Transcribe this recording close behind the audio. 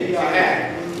We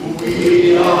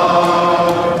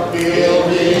are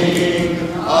building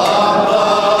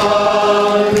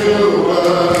a new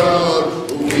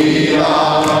world. We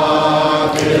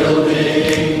are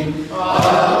building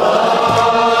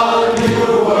a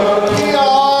new world. We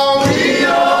are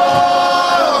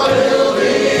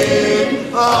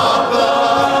building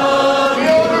a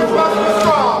new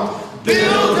world.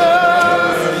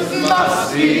 Builders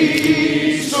must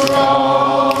be strong.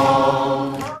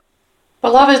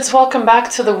 Beloveds, welcome back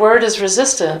to The Word is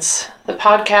Resistance, the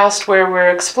podcast where we're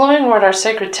exploring what our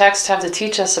sacred texts have to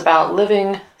teach us about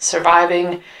living,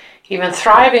 surviving, even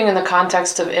thriving in the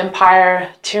context of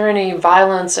empire, tyranny,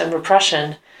 violence, and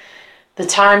repression, the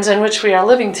times in which we are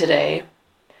living today.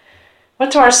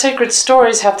 What do our sacred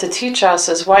stories have to teach us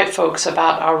as white folks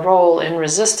about our role in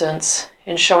resistance,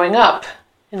 in showing up,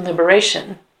 in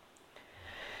liberation?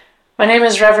 My name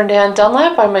is Reverend Ann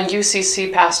Dunlap. I'm a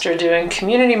UCC pastor doing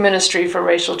community ministry for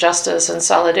racial justice and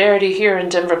solidarity here in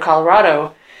Denver,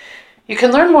 Colorado. You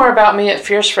can learn more about me at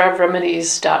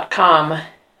fiercerevremedies.com.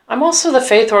 I'm also the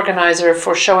faith organizer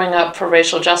for Showing Up for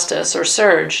Racial Justice, or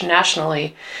SURJ,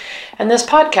 nationally, and this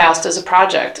podcast is a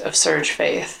project of SURJ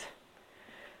Faith.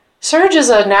 SURJ is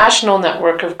a national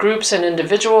network of groups and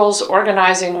individuals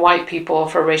organizing white people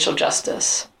for racial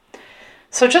justice.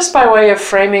 So just by way of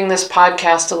framing this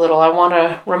podcast a little, I want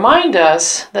to remind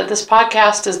us that this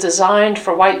podcast is designed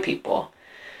for white people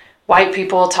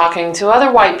talking to other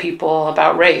white people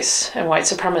about race and white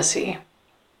supremacy.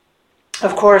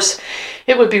 Of course,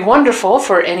 it would be wonderful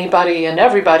for anybody and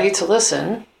everybody to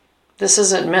listen. This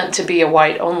isn't meant to be a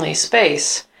white-only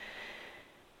space.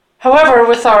 However,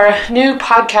 with our new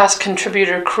podcast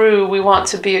contributor crew, we want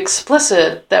to be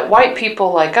explicit that white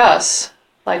people like us,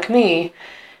 like me,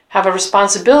 have a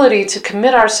responsibility to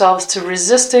commit ourselves to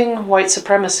resisting white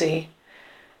supremacy.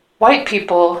 White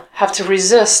people have to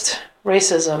resist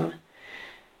racism.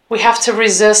 We have to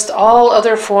resist all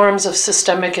other forms of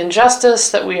systemic injustice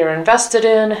that we are invested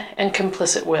in and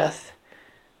complicit with.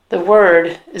 The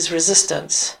word is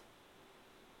resistance.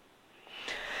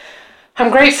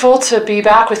 I'm grateful to be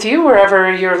back with you wherever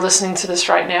you're listening to this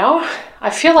right now.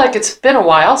 I feel like it's been a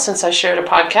while since I shared a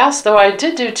podcast, though I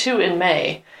did do 2 in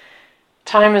May.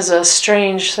 Time is a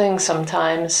strange thing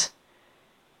sometimes.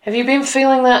 Have you been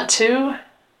feeling that too?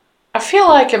 I feel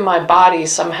like in my body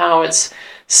somehow it's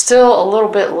still a little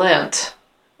bit Lent,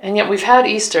 and yet we've had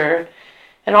Easter,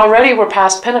 and already we're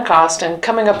past Pentecost and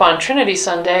coming up on Trinity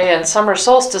Sunday, and summer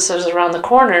solstice is around the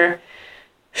corner.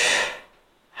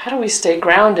 How do we stay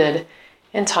grounded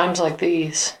in times like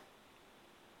these?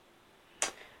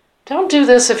 Don't do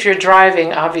this if you're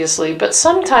driving, obviously, but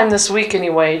sometime this week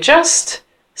anyway, just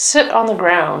sit on the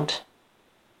ground,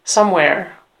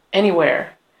 somewhere,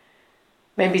 anywhere.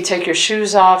 Maybe take your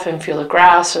shoes off and feel the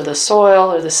grass or the soil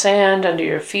or the sand under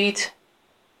your feet.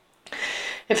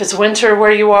 If it's winter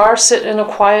where you are, sit in a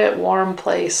quiet, warm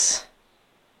place.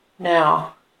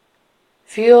 Now,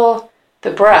 feel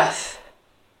the breath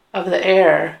of the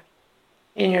air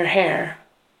in your hair.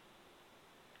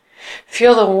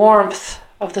 Feel the warmth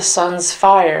of the sun's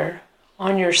fire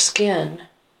on your skin.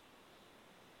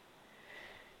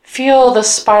 Feel the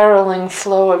spiraling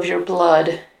flow of your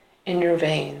blood in your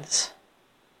veins.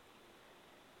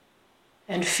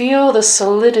 And feel the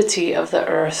solidity of the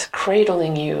earth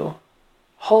cradling you,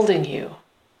 holding you.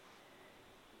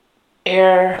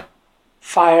 Air,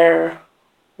 fire,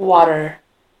 water,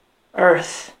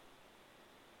 earth.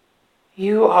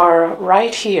 You are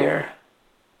right here,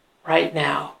 right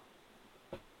now.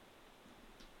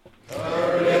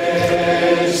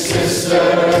 Courage,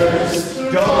 sisters,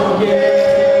 don't get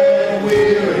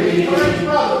weary. Courage,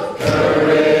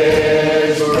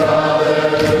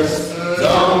 brothers,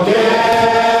 don't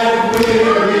get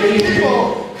weary.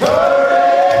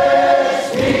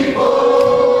 Courage,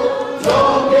 people,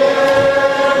 don't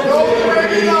get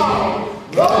weary.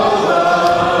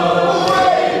 Roll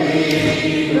away,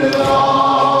 we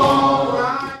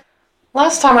belong.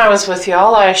 Last time I was with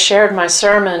y'all, I shared my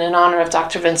sermon in honor of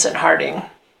Dr. Vincent Harding.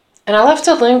 And I left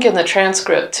a link in the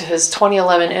transcript to his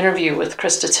 2011 interview with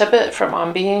Krista Tippett from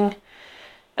On Being,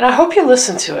 and I hope you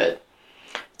listen to it.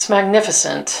 It's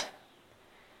magnificent.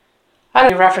 I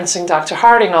don't be referencing Dr.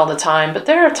 Harding all the time, but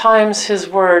there are times his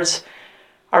words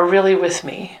are really with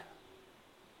me.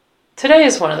 Today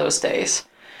is one of those days,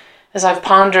 as I've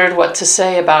pondered what to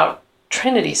say about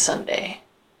Trinity Sunday.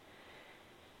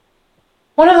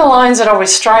 One of the lines that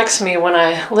always strikes me when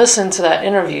I listen to that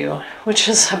interview, which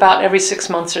is about every 6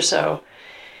 months or so,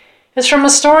 is from a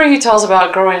story he tells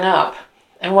about growing up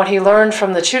and what he learned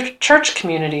from the church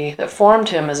community that formed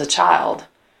him as a child.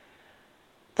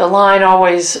 The line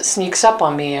always sneaks up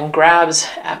on me and grabs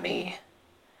at me.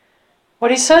 What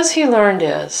he says he learned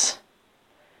is,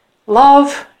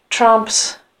 love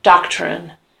trumps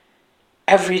doctrine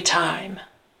every time.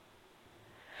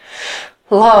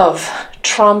 Love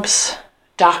trumps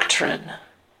doctrine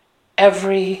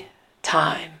every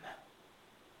time.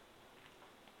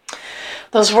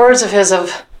 Those words of his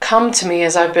have come to me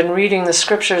as I've been reading the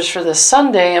scriptures for this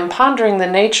Sunday and pondering the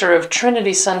nature of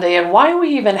Trinity Sunday and why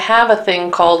we even have a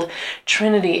thing called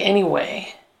Trinity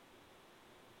anyway.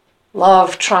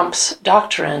 Love trumps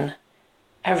doctrine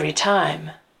every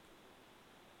time.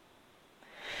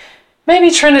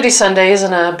 Maybe Trinity Sunday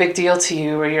isn't a big deal to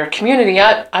you or your community.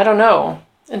 I don't know.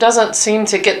 It doesn't seem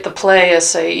to get the play as,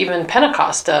 say, even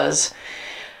Pentecost does.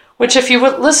 Which, if you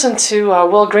would listen to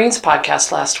Will Green's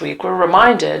podcast last week, we're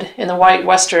reminded, in the white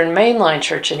Western mainline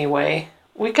church anyway,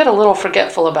 we get a little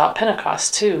forgetful about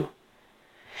Pentecost too.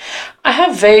 I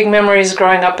have vague memories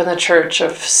growing up in the church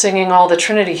of singing all the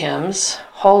Trinity hymns.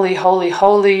 Holy, holy,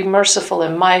 holy, merciful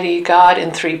and mighty, God in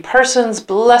three persons,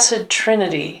 blessed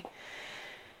Trinity.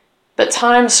 But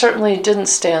time certainly didn't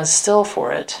stand still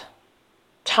for it.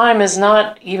 Time is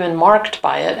not even marked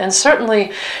by it, and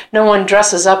certainly no one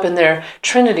dresses up in their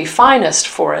Trinity finest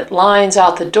for it, lines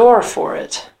out the door for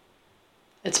it.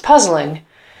 It's puzzling,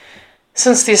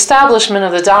 since the establishment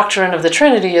of the doctrine of the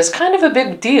Trinity is kind of a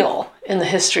big deal in the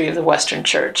history of the Western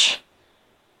Church.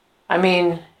 I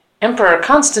mean, Emperor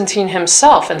Constantine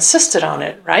himself insisted on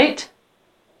it, right?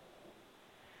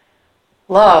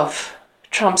 Love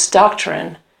trumps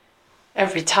doctrine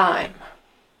every time.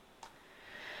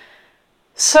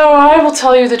 So I will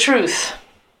tell you the truth.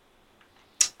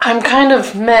 I'm kind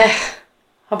of meh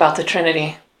about the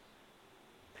Trinity.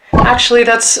 Actually,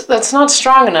 that's not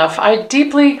strong enough. I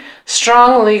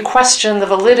strongly question the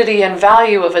validity and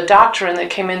value of a doctrine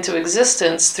that came into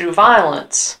existence through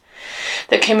violence,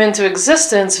 that came into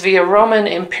existence via Roman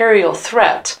imperial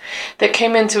threat, that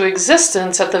came into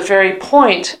existence at the very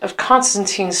point of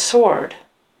Constantine's sword.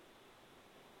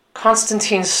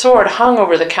 Constantine's sword hung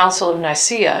over the Council of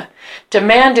Nicaea,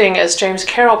 demanding, as James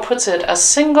Carroll puts it, a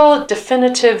single,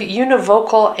 definitive,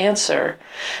 univocal answer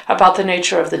about the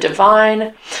nature of the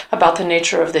divine, about the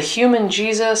nature of the human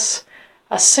Jesus,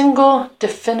 a single,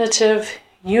 definitive,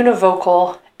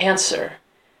 univocal answer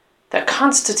that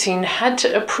Constantine had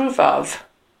to approve of,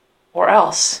 or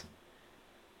else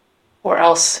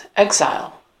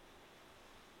exile,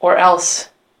 or else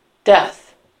death.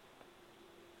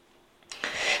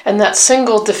 And that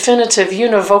single, definitive,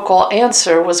 univocal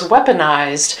answer was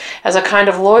weaponized as a kind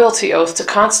of loyalty oath to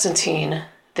Constantine,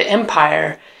 the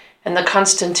empire, and the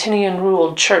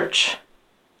Constantinian-ruled church.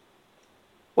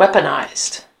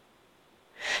 Weaponized.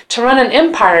 To run an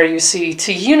empire, you see,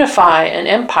 to unify an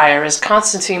empire, as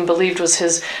Constantine believed was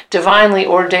his divinely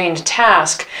ordained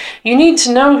task, you need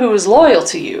to know who is loyal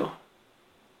to you.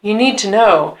 You need to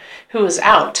know who is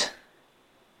out.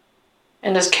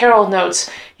 And as Carroll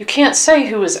notes, you can't say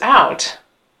who is out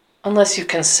unless you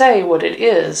can say what it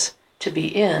is to be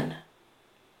in.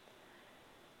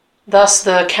 Thus,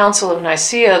 the Council of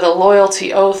Nicaea, the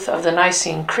loyalty oath of the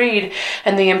Nicene Creed,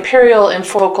 and the imperial and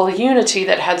focal unity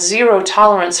that had zero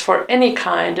tolerance for any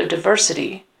kind of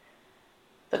diversity,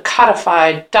 the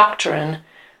codified doctrine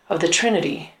of the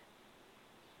Trinity.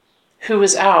 Who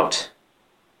is out?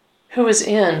 Who is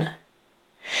in?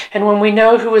 And when we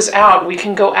know who is out, we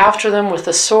can go after them with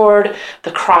the sword,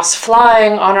 the cross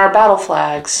flying on our battle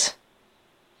flags.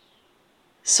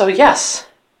 So yes,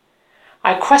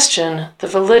 I question the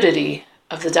validity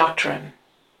of the doctrine.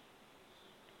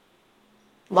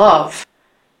 Love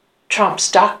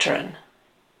trumps doctrine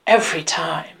every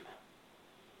time.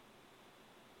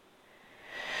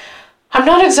 I'm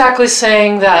not exactly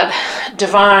saying that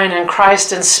divine and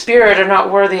Christ and Spirit are not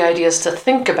worthy ideas to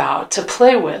think about, to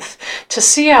play with, to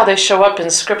see how they show up in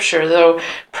Scripture, though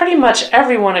pretty much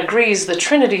everyone agrees the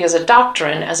Trinity as a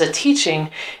doctrine, as a teaching,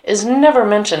 is never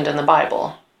mentioned in the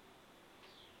Bible.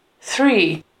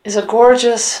 3 is a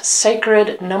gorgeous,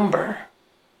 sacred number.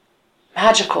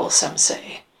 Magical, some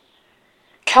say.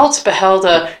 Celts beheld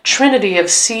a trinity of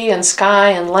sea and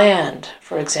sky and land,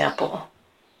 for example.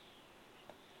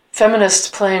 Feminists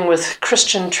playing with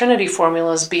Christian Trinity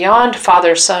formulas beyond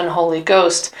Father, Son, Holy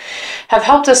Ghost have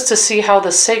helped us to see how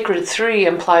the sacred 3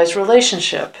 implies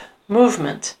relationship,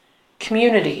 movement,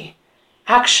 community,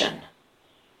 action.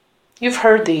 You've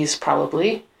heard these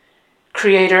probably.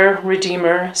 Creator,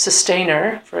 Redeemer,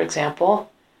 Sustainer, for example.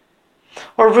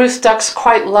 Or Ruth Duck's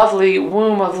quite lovely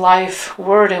womb of life,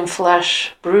 word and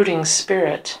flesh, brooding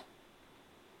spirit.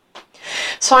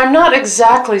 So I'm not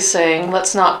exactly saying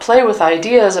let's not play with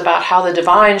ideas about how the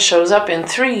divine shows up in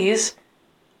 3s,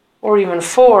 or even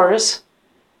 4s,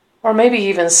 or maybe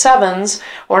even 7s,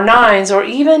 or 9s, or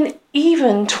even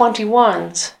even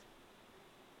 21s.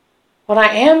 What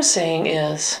I am saying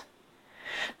is,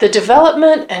 the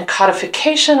development and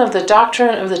codification of the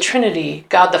doctrine of the Trinity,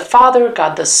 God the Father,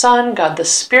 God the Son, God the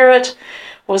Spirit,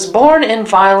 was born in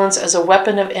violence as a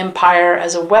weapon of empire,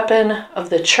 as a weapon of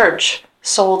the church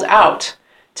sold out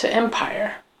to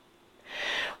empire.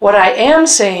 What I am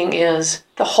saying is,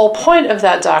 the whole point of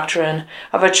that doctrine,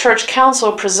 of a church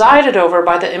council presided over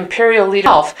by the imperial leader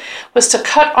himself, was to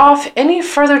cut off any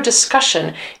further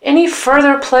discussion, any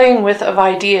further playing with of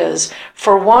ideas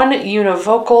for one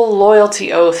univocal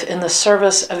loyalty oath in the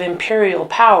service of imperial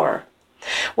power.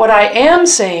 What I am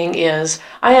saying is,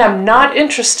 I am not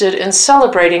interested in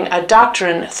celebrating a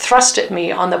doctrine thrust at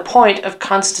me on the point of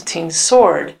Constantine's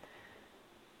sword.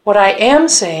 What I am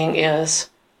saying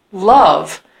is,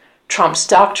 love trumps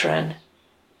doctrine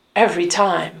every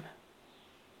time.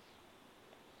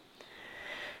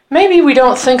 Maybe we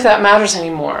don't think that matters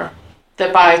anymore,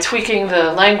 that by tweaking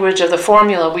the language of the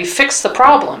formula we fix the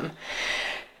problem.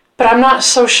 But I'm not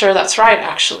so sure that's right,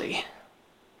 actually.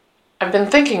 I've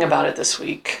been thinking about it this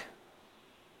week.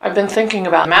 I've been thinking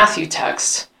about Matthew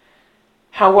text,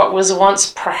 how what was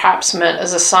once perhaps meant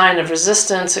as a sign of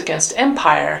resistance against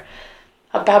empire,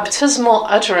 a baptismal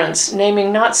utterance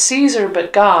naming not Caesar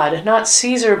but God, not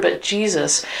Caesar but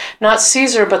Jesus, not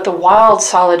Caesar but the wild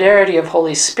solidarity of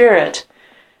Holy Spirit,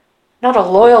 not a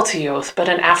loyalty oath but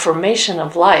an affirmation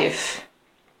of life.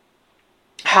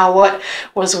 How what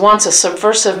was once a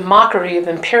subversive mockery of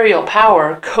imperial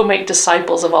power, go make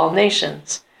disciples of all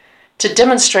nations, to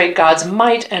demonstrate God's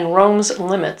might and Rome's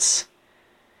limits.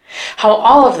 How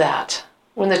all of that,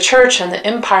 when the church and the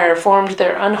empire formed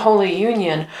their unholy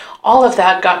union, all of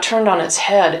that got turned on its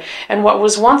head, and what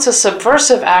was once a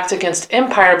subversive act against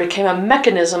empire became a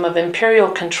mechanism of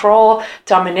imperial control,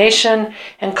 domination,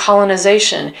 and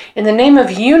colonization. In the name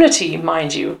of unity,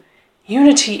 mind you.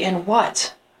 Unity in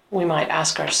what, we might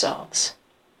ask ourselves.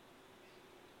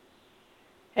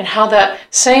 And how that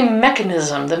same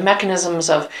mechanism, the mechanisms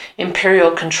of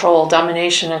imperial control,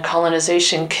 domination, and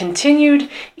colonization, continued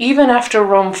even after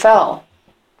Rome fell.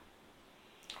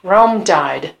 Rome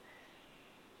died,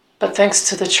 but thanks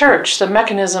to the church, the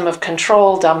mechanism of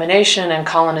control, domination, and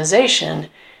colonization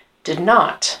did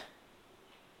not.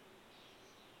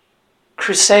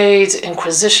 Crusades,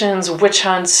 inquisitions, witch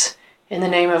hunts in the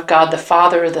name of God the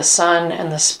Father, the Son,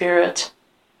 and the Spirit.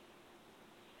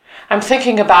 I'm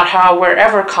thinking about how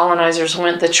wherever colonizers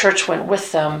went, the church went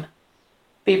with them.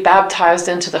 Be baptized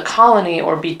into the colony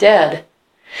or be dead.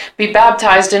 Be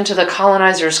baptized into the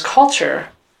colonizer's culture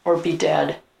or be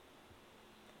dead.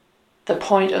 The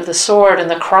point of the sword and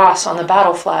the cross on the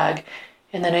battle flag,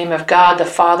 in the name of God, the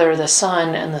Father, the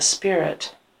Son, and the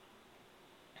Spirit.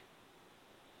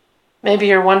 Maybe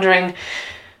you're wondering,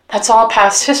 that's all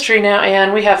past history now,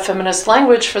 Anne. We have feminist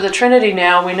language for the Trinity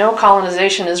now. We know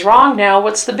colonization is wrong now.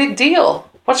 What's the big deal?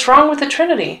 What's wrong with the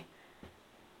Trinity?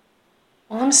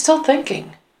 Well, I'm still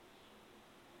thinking.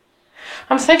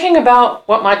 I'm thinking about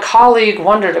what my colleague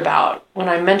wondered about when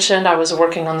I mentioned I was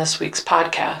working on this week's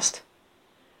podcast.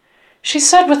 She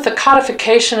said with the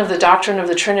codification of the doctrine of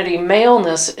the Trinity,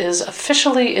 maleness is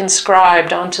officially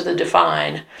inscribed onto the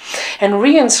divine, and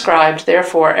reinscribed,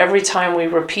 therefore, every time we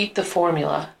repeat the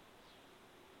formula.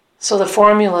 So the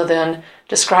formula then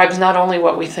describes not only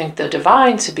what we think the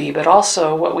divine to be, but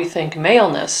also what we think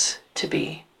maleness to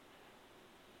be.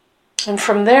 And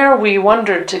from there we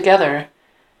wondered together,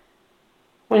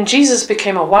 when Jesus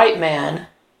became a white man,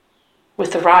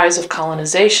 with the rise of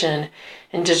colonization,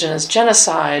 indigenous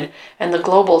genocide, and the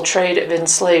global trade of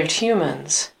enslaved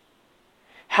humans,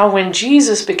 how when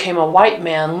Jesus became a white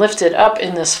man, lifted up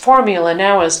in this formula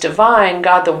now as divine,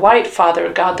 God the white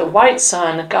Father, God the white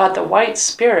Son, God the white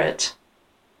Spirit.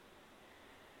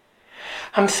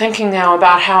 I'm thinking now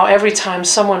about how every time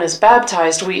someone is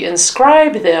baptized, we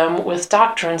inscribe them with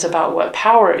doctrines about what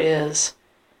power is,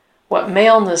 what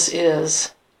maleness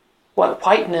is, what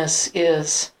whiteness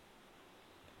is.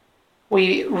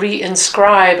 We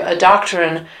reinscribe a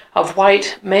doctrine of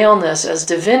white maleness as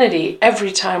divinity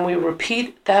every time we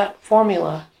repeat that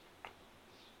formula.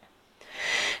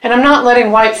 And I'm not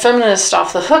letting white feminists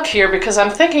off the hook here, because I'm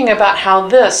thinking about how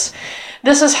this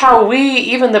is how we,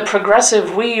 even the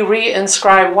progressive, we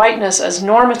reinscribe whiteness as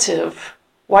normative,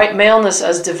 white maleness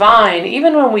as divine,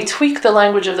 even when we tweak the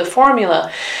language of the formula.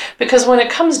 Because when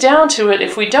it comes down to it,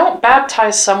 if we don't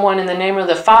baptize someone in the name of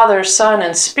the Father, Son,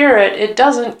 and Spirit, it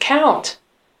doesn't count.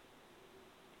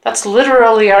 That's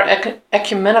literally our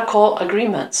ecumenical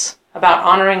agreements about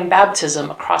honoring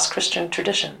baptism across Christian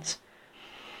traditions.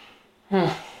 In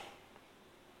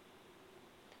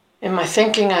my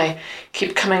thinking, I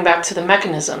keep coming back to the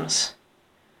mechanisms.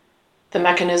 the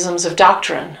mechanisms of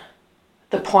doctrine,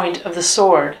 the point of the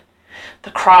sword,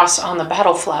 the cross on the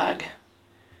battle flag,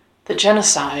 the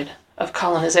genocide of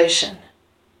colonization.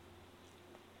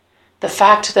 The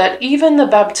fact that even the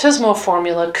baptismal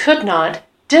formula did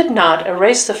not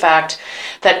erase the fact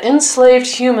that enslaved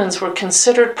humans were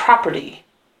considered property,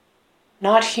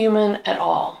 not human at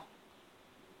all.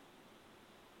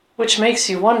 Which makes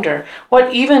you wonder,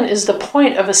 what even is the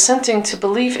point of assenting to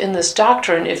belief in this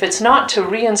doctrine if it's not to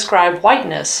reinscribe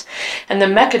whiteness and the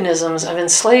mechanisms of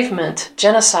enslavement,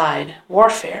 genocide,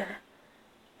 warfare?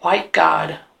 White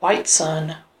God, white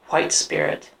Son, white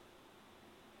Spirit.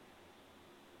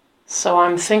 So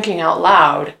I'm thinking out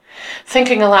loud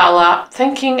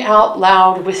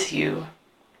with you,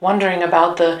 wondering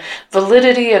about the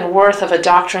validity and worth of a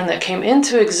doctrine that came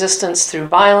into existence through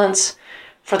violence,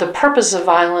 for the purpose of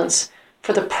violence,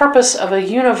 for the purpose of a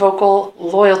univocal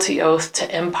loyalty oath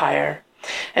to empire,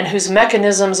 and whose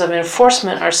mechanisms of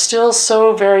enforcement are still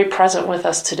so very present with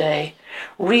us today,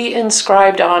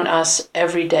 re-inscribed on us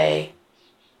every day.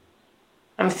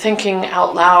 I'm thinking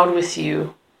out loud with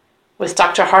you, with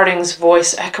Dr. Harding's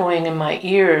voice echoing in my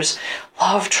ears,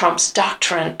 love trumps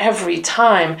doctrine every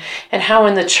time, and how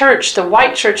in the church, the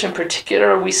white church in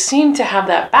particular, we seem to have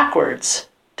that backwards.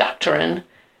 Doctrine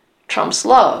trumps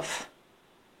love.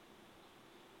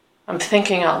 I'm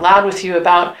thinking out loud with you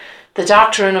about the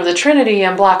doctrine of the Trinity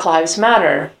and Black Lives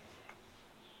Matter.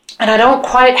 And I don't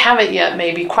quite have it yet,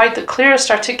 maybe quite the clearest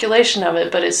articulation of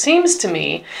it, but it seems to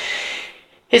me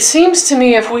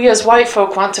if we as white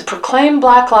folk want to proclaim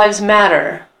Black Lives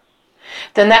Matter,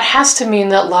 then that has to mean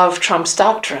that love trumps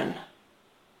doctrine.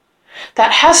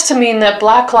 That has to mean that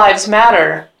Black Lives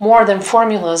matter more than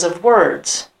formulas of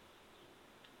words.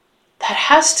 That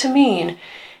has to mean,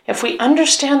 if we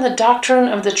understand the doctrine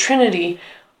of the Trinity,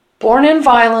 born in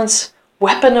violence,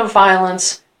 weapon of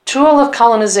violence, tool of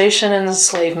colonization and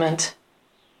enslavement,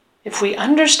 if we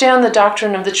understand the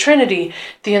doctrine of the Trinity,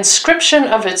 the inscription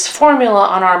of its formula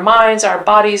on our minds, our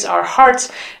bodies, our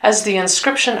hearts, as the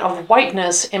inscription of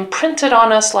whiteness imprinted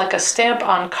on us like a stamp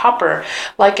on copper,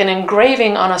 like an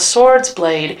engraving on a sword's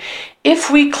blade, if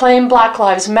we claim Black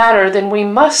Lives Matter, then we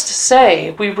must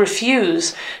say we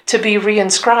refuse to be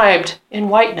reinscribed in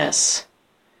whiteness.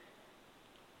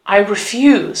 I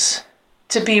refuse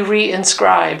to be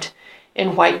reinscribed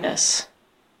in whiteness.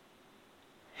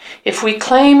 If we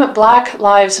claim Black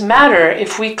Lives Matter,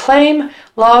 if we claim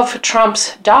love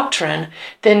trumps doctrine,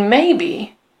 then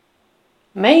maybe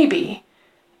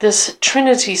this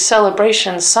Trinity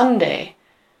celebration Sunday,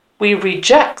 we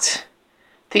reject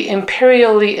the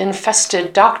imperially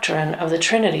infested doctrine of the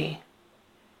Trinity.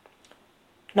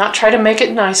 Not try to make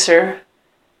it nicer,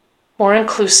 more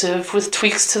inclusive, with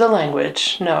tweaks to the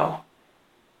language. No.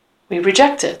 We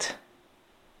reject it.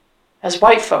 As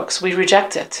white folks, we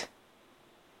reject it.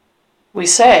 We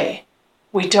say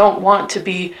we don't want to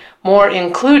be more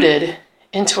included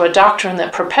into a doctrine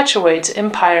that perpetuates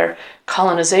empire,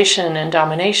 colonization, and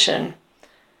domination.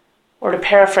 Or to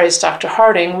paraphrase Dr.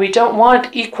 Harding, we don't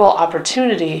want equal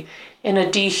opportunity in a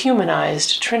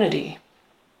dehumanized Trinity.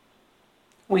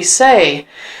 We say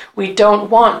we don't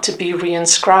want to be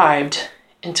reinscribed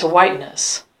into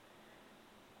whiteness.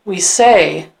 We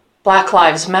say Black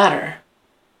Lives Matter.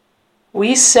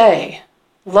 We say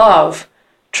love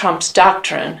trumps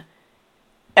doctrine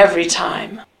every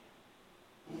time.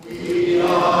 We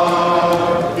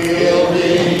are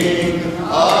building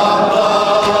a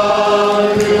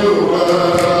new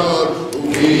world.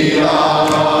 We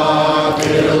are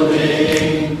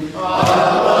building a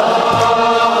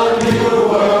new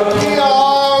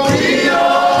world. We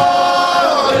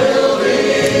are building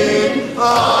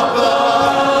a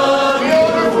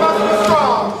new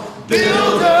world.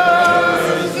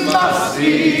 Builders must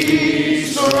be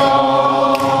strong.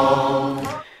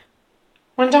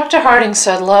 When Dr. Harding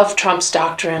said love trumps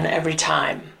doctrine every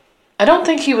time, I don't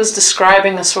think he was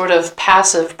describing a sort of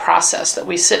passive process that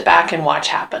we sit back and watch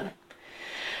happen.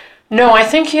 No, I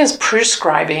think he is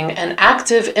prescribing an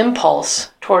active impulse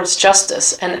towards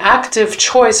justice, an active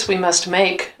choice we must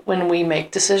make when we make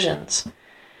decisions,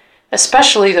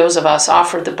 especially those of us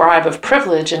offered the bribe of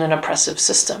privilege in an oppressive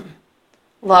system.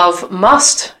 Love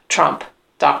must trump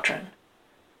doctrine.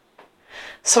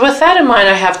 So with that in mind,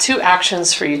 I have two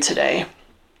actions for you today.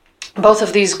 Both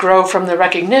of these grow from the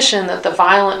recognition that the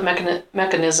violent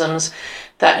mechanisms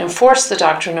that enforce the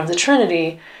doctrine of the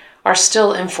Trinity are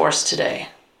still enforced today.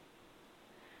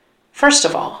 First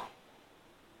of all,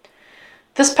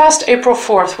 this past April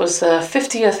 4th was the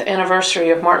 50th anniversary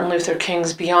of Martin Luther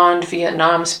King's Beyond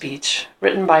Vietnam speech,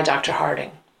 written by Dr.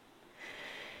 Harding.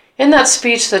 In that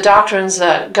speech, the doctrines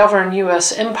that govern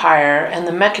U.S. empire and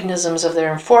the mechanisms of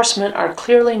their enforcement are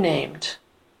clearly named.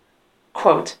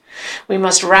 Quote, "We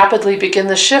must rapidly begin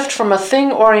the shift from a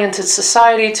thing-oriented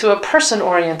society to a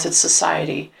person-oriented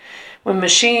society, when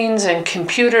machines and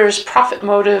computers, profit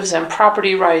motives, and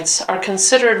property rights are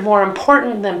considered more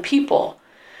important than people.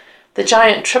 The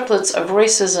giant triplets of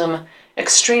racism,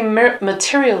 extreme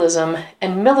materialism,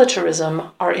 and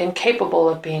militarism are incapable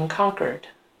of being conquered."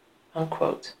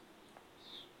 Unquote.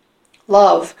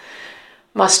 Love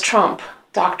must trump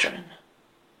doctrine.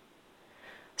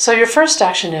 So your first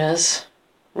action is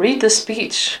read the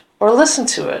speech, or listen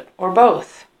to it, or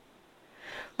both.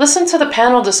 Listen to the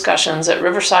panel discussions at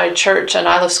Riverside Church and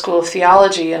Isla School of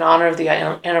Theology in honor of the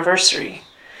anniversary.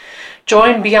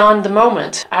 Join Beyond the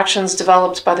Moment, actions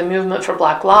developed by the Movement for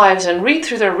Black Lives, and read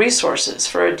through their resources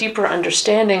for a deeper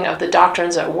understanding of the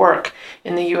doctrines at work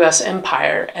in the U.S.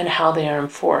 empire and how they are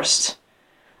enforced.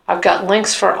 I've got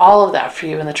links for all of that for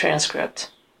you in the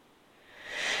transcript.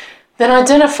 Then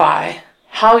identify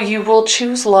how you will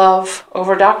choose love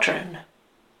over doctrine.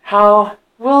 How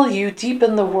will you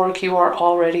deepen the work you are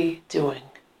already doing?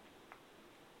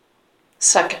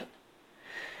 Second,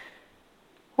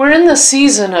 we're in the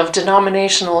season of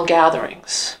denominational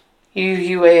gatherings.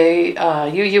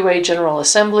 UUA General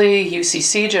Assembly,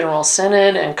 UCC General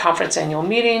Synod, and Conference Annual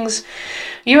Meetings,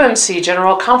 UMC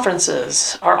General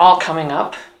Conferences are all coming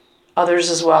up. Others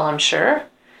as well, I'm sure.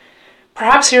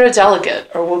 Perhaps you're a delegate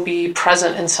or will be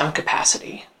present in some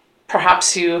capacity.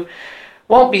 Perhaps you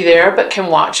won't be there but can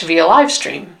watch via live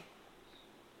stream.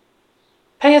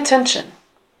 Pay attention.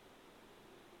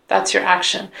 That's your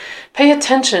action. Pay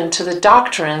attention to the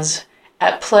doctrines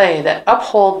at play that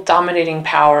uphold dominating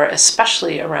power,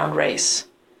 especially around race.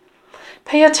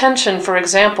 Pay attention, for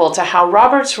example, to how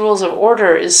Robert's Rules of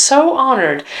Order is so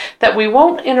honored that we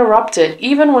won't interrupt it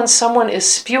even when someone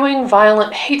is spewing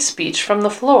violent hate speech from the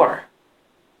floor.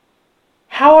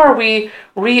 How are we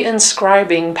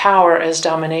reinscribing power as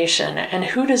domination, and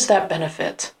who does that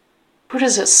benefit? Who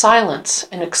does it silence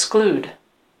and exclude?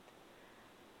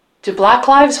 Do Black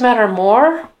Lives Matter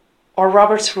more, or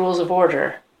Robert's Rules of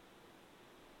Order?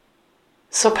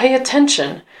 So pay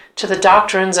attention to the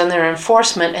doctrines and their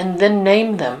enforcement, and then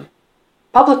name them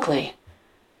publicly.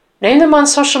 Name them on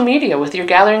social media with your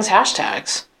gatherings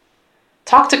hashtags.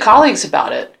 Talk to colleagues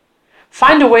about it.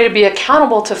 Find a way to be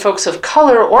accountable to folks of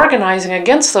color organizing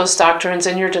against those doctrines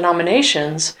in your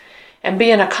denominations, and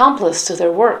be an accomplice to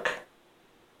their work.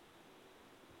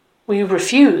 We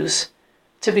refuse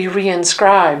to be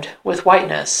reinscribed with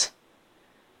whiteness.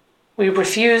 We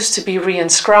refuse to be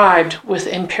reinscribed with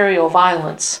imperial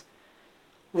violence.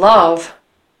 Love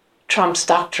trumps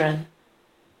doctrine.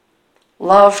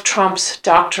 Love trumps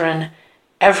doctrine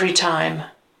every time.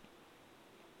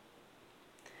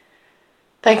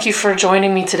 Thank you for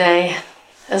joining me today.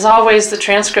 As always, the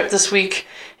transcript this week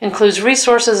includes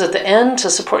resources at the end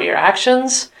to support your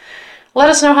actions. Let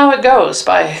us know how it goes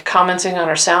by commenting on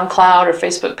our SoundCloud or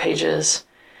Facebook pages.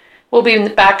 We'll be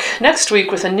back next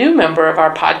week with a new member of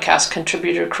our podcast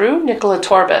contributor crew, Nicola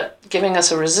Torbett, giving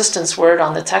us a resistance word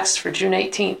on the text for June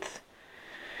 18th.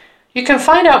 You can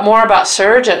find out more about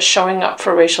Surge at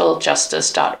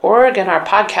showingupforracialjustice.org, and our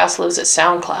podcast lives at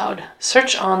SoundCloud.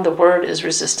 Search on The Word is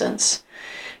Resistance.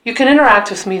 You can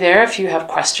interact with me there if you have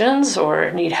questions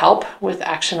or need help with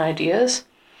action ideas.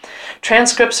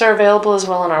 Transcripts are available as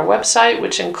well on our website,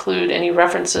 which include any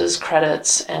references,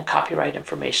 credits, and copyright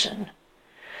information.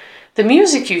 The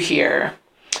music you hear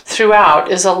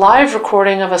throughout is a live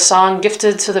recording of a song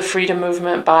gifted to the freedom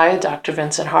movement by Dr.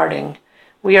 Vincent Harding.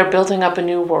 We are building up a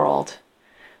new world.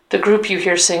 The group you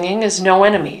hear singing is No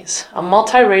Enemies, a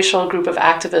multiracial group of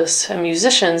activists and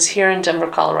musicians here in Denver,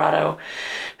 Colorado,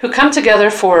 who come together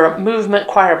for movement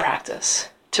choir practice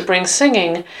to bring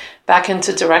singing back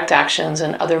into direct actions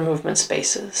and other movement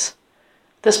spaces.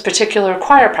 This particular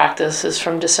choir practice is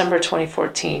from December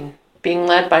 2014, being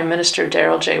led by Minister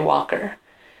Darrell J. Walker.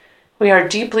 We are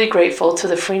deeply grateful to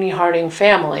the Freeney Harding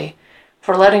family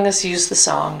for letting us use the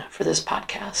song for this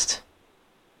podcast.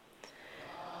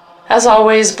 As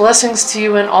always, blessings to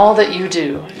you in all that you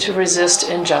do to resist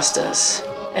injustice,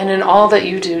 and in all that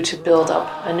you do to build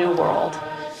up a new world.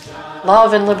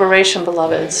 Love and liberation,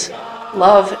 beloveds.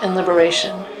 Love and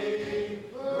liberation.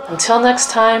 Until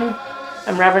next time,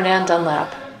 I'm Reverend Ann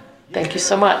Dunlap. Thank you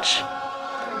so much.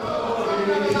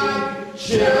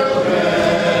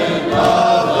 Children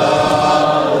of the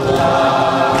light.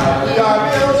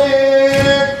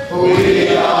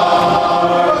 We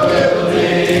are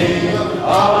building a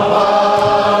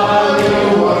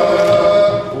new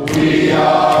world. We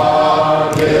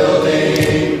are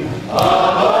building a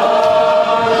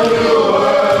new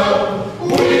world.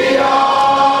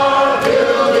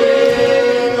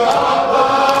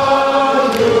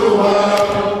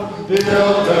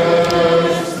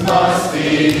 elders must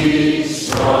be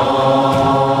strong.